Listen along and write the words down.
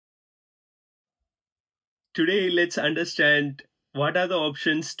Today, let's understand what are the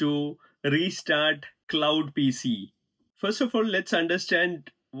options to restart Cloud PC. First of all, let's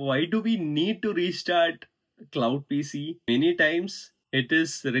understand why do we need to restart Cloud PC. Many times it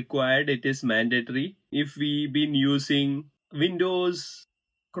is required, it is mandatory. If we've been using Windows,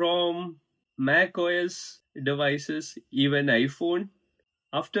 Chrome, Mac OS devices, even iPhone,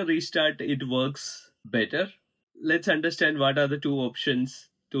 after restart it works better. Let's understand what are the two options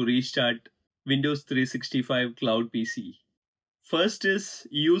to restart Windows 365 Cloud PC. First is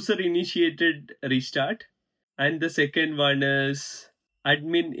user initiated restart, and the second one is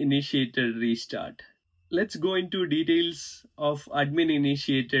admin initiated restart. Let's go into details of admin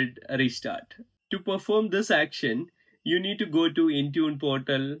initiated restart. To perform this action, you need to go to Intune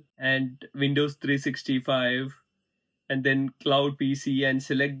portal and Windows 365 and then Cloud PC and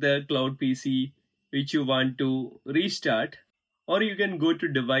select the Cloud PC which you want to restart, or you can go to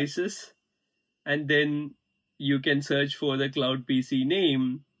devices and then you can search for the Cloud PC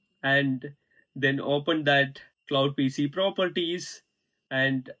name and then open that Cloud PC properties,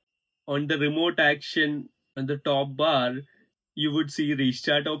 and on the remote action on the top bar you would see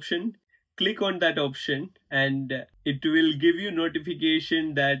restart option. Click on that option and it will give you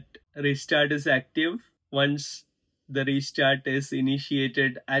notification that restart is active once the restart is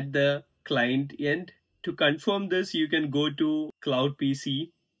initiated at the client end. To confirm this, you can go to Cloud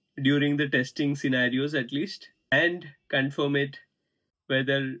PC during the testing scenarios at least and confirm it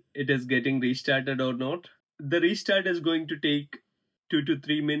whether it is getting restarted or not. The restart is going to take 2 to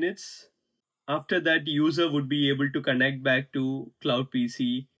 3 minutes. After that, user would be able to connect back to Cloud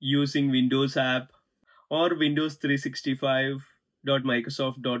PC using Windows app or Windows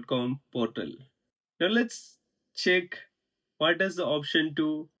 365.microsoft.com portal. Now let's check what is the option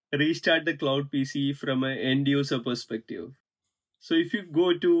to restart the Cloud PC from an end user perspective. So if you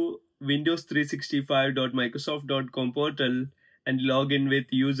go to Windows 365.microsoft.com portal and log in with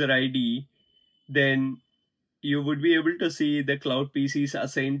user ID, then you would be able to see the Cloud PCs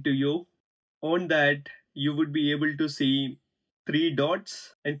assigned to you. On that, you would be able to see three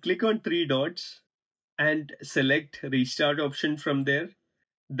dots and click on three dots and select restart option from there.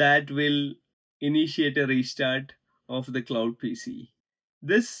 That will initiate a restart of the Cloud PC.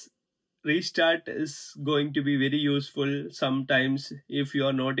 This restart is going to be very useful sometimes if you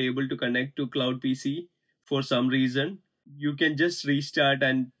are not able to connect to Cloud PC for some reason. You can just restart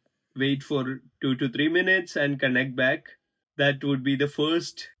and wait for 2 to 3 minutes and connect back. That would be the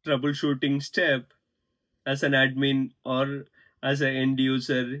first troubleshooting step as an admin or as an end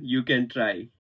user you can try.